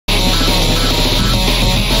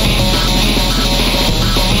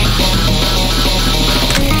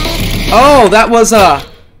Oh, that was okay,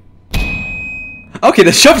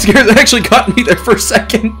 the jump scares actually got me there for a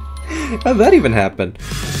second. How did that even happen?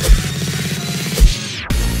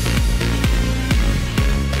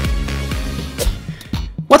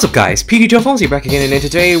 What's up, guys? PghLFilms here back again, and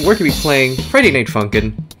today we're gonna be playing Friday Night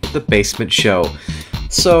Funkin', The Basement Show.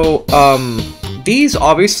 So, these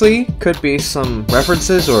obviously could be some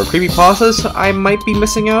references or creepypastas I might be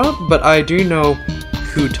missing out, but I do know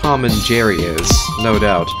who Tom and Jerry is, no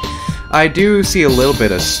doubt. I do see a little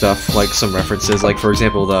bit of stuff, like some references, like for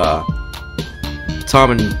example the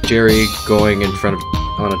Tom and Jerry going in front of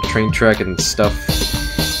on a train track and stuff.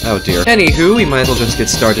 Oh dear. Anywho, we might as well just get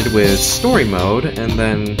started with story mode, and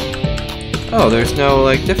then... Oh, there's no,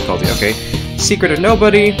 like, difficulty. Okay. Secret of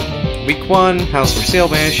Nobody, Week 1, House for Sale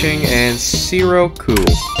Vanishing, and Zero Cool.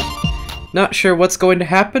 Not sure what's going to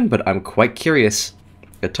happen, but I'm quite curious.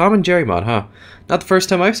 A Tom and Jerry mod, huh? Not the first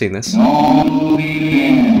time I've seen this.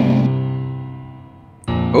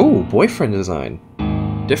 Oh, boyfriend design.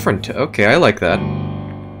 Different. Okay, I like that.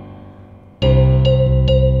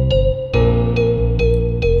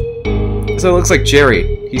 So it looks like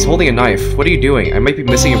Jerry. He's holding a knife. What are you doing? I might be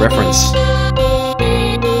missing a reference.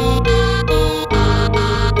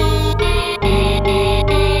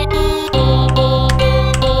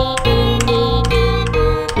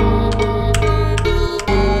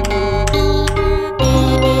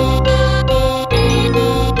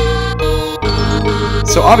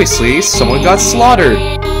 So obviously, someone got slaughtered.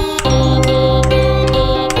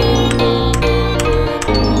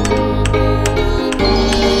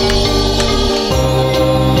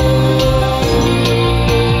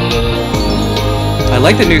 I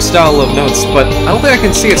like the new style of notes, but I don't think I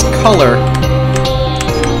can see its color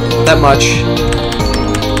that much.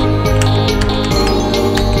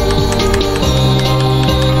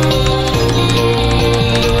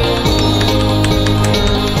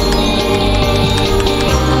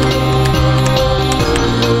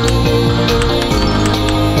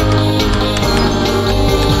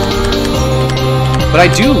 But I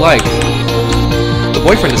do like the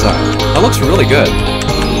boyfriend design. That looks really good.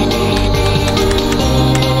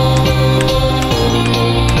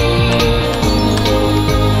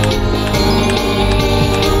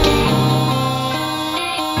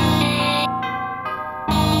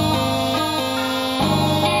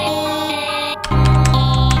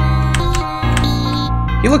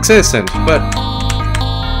 He looks innocent, but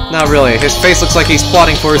not really. His face looks like he's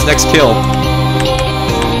plotting for his next kill.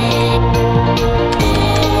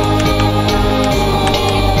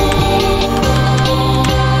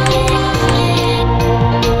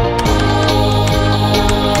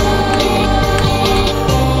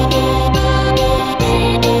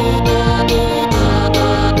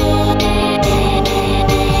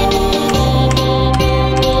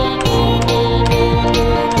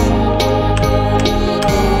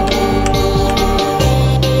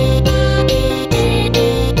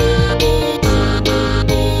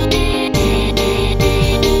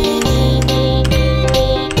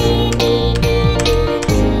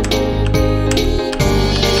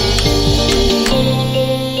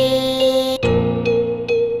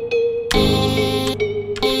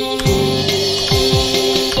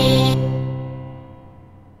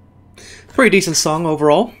 Pretty decent song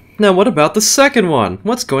overall. Now what about the second one?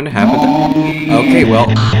 What's going to happen there? Okay, well...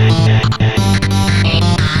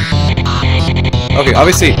 Okay,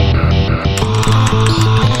 obviously...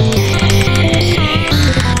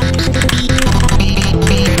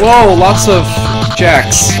 Whoa, lots of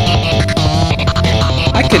jacks.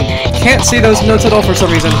 I can't see those notes at all for some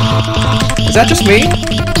reason. Is that just me?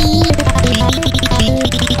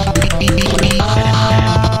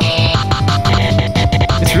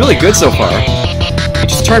 It's really good so far. He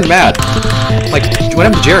just turned mad. Like, what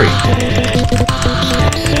happened to Jerry?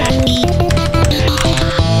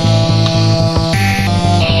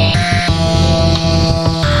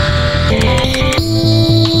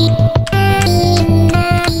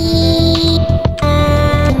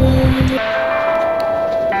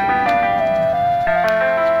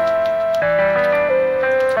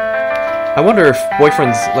 I wonder if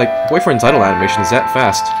boyfriend's idle animation is that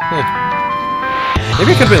fast.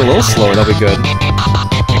 Maybe it could have been a little slower, that'll be good.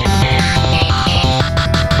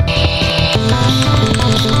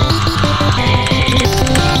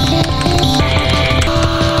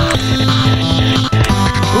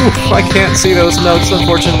 Oof, I can't see those notes,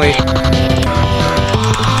 unfortunately.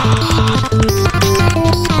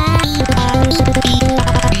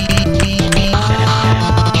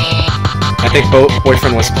 I think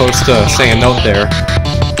boyfriend was supposed to say a note there.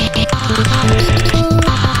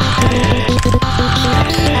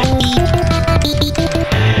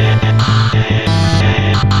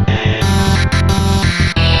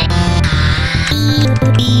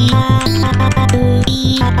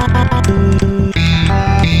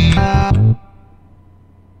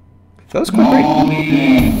 That was quite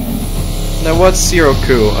great. Now what's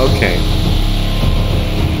Siroku? Okay.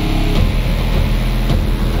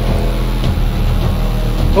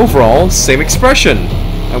 Overall, same expression.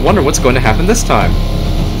 I wonder what's going to happen this time.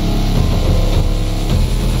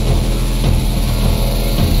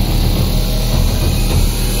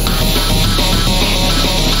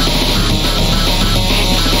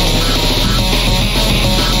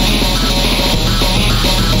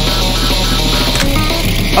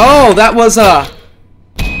 Oh, that was,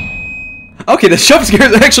 okay, the jump scare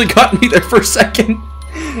actually got me there for a second.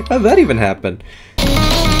 How did that even happen?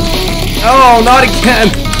 Oh, not again!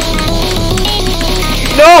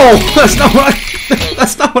 No! That's not what I...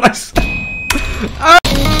 That's not what I said. Ah!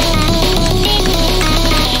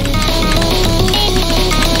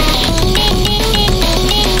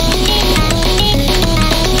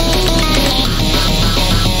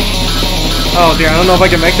 Oh dear, I don't know if I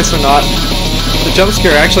can make this or not. The jump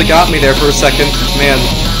scare actually got me there for a second. Man.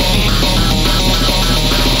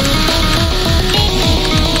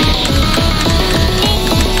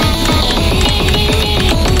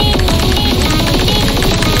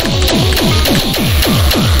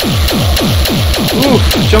 Ooh,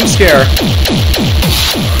 jump scare.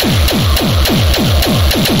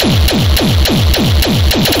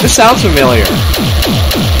 This sounds familiar.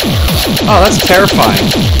 Oh, that's terrifying.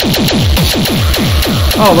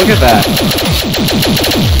 Oh, look at that.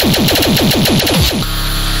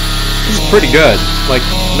 This is pretty good. Like,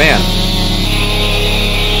 man.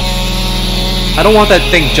 I don't want that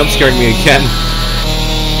thing jump scaring me again.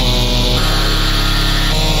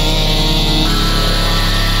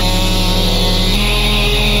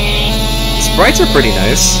 The sprites are pretty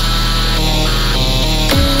nice.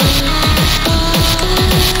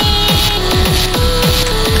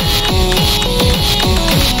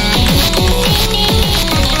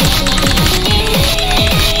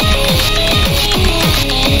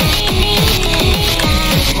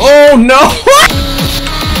 Oh no!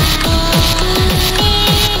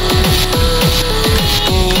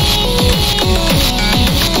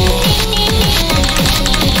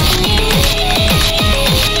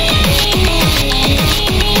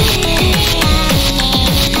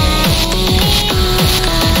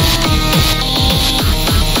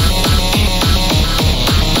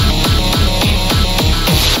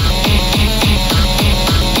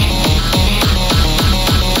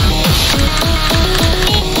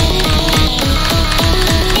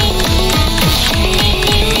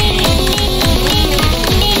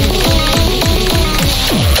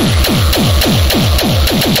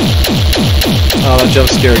 Oh, that jump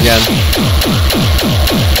scare again.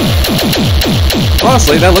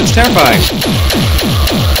 Honestly, that looks terrifying.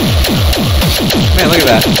 Man, look at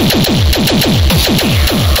that.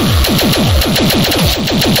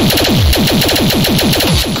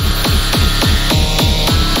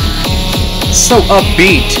 So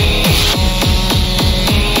upbeat.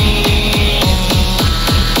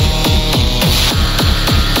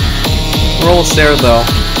 We're almost there, though.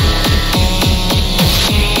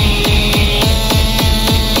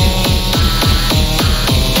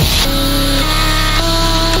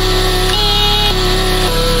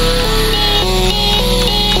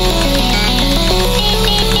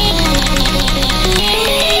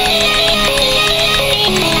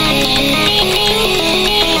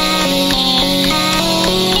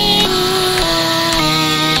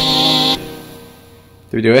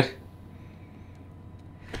 Did we do it?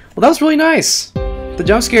 Well, that was really nice! The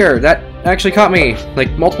jump scare, that actually caught me,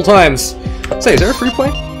 like, multiple times. Say, is there a free play?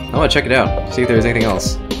 I wanna check it out, see if there's anything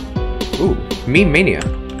else. Ooh, Meme Mania.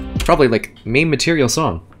 Probably, like, meme material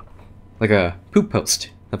song. Like a poop post,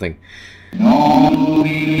 something.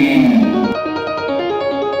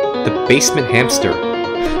 The Basement Hamster.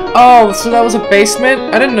 Oh, so that was a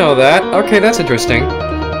basement? I didn't know that. Okay, that's interesting.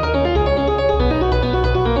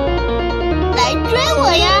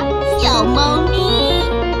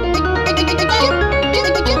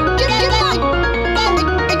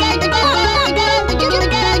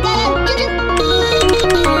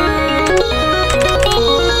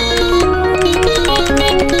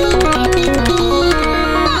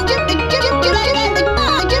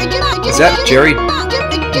 Is that Jerry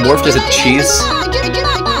morphed as a cheese?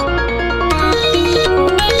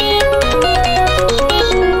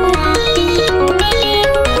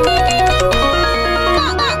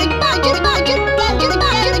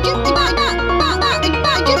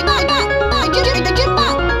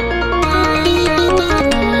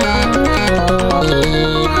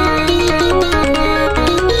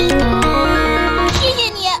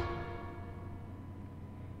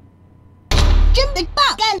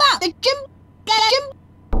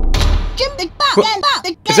 Jump the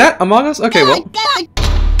Is that Among Us? Okay, well.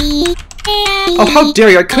 Oh, how dare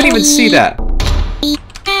you! I couldn't even see that!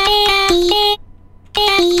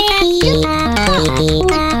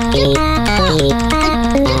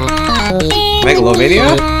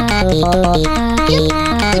 Megalovania?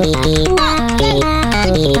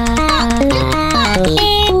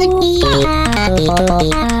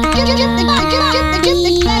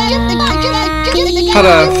 Had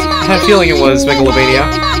a feeling it was Megalovania.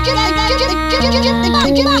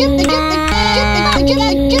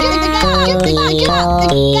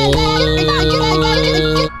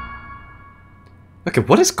 Okay,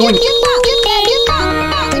 what is going on?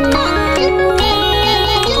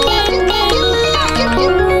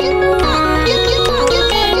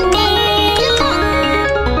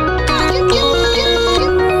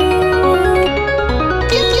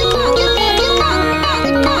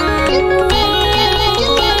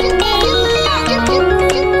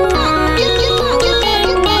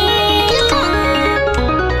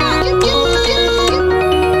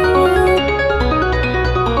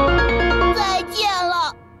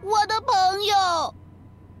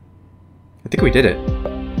 I think we did it.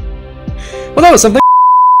 Well, that was something.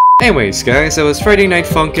 Anyways, guys, that was Friday Night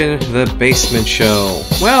Funkin', the Basement Show.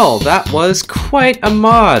 Well, that was quite a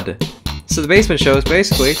mod. So the Basement Show is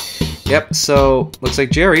basically, yep, so looks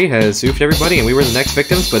like Jerry has zoofed everybody and we were the next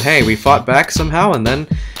victims, but hey, we fought back somehow and then,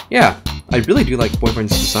 yeah, I really do like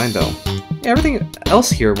Boyfriend's design though. Yeah, everything else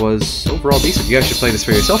here was overall decent. You guys should play this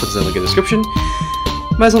for yourself, it's in the link in the description.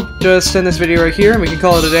 Might as well just end this video right here and we can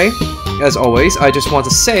call it a day. As always, I just want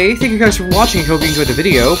to say thank you guys for watching. I hope you enjoyed the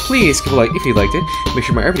video. Please give a like if you liked it. Make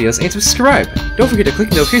sure my other videos and subscribe. Don't forget to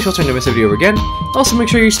click the notification bell to miss a video again. Also, make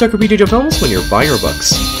sure you stuck with PghLFilms when you're buying your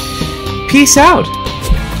books. Peace out!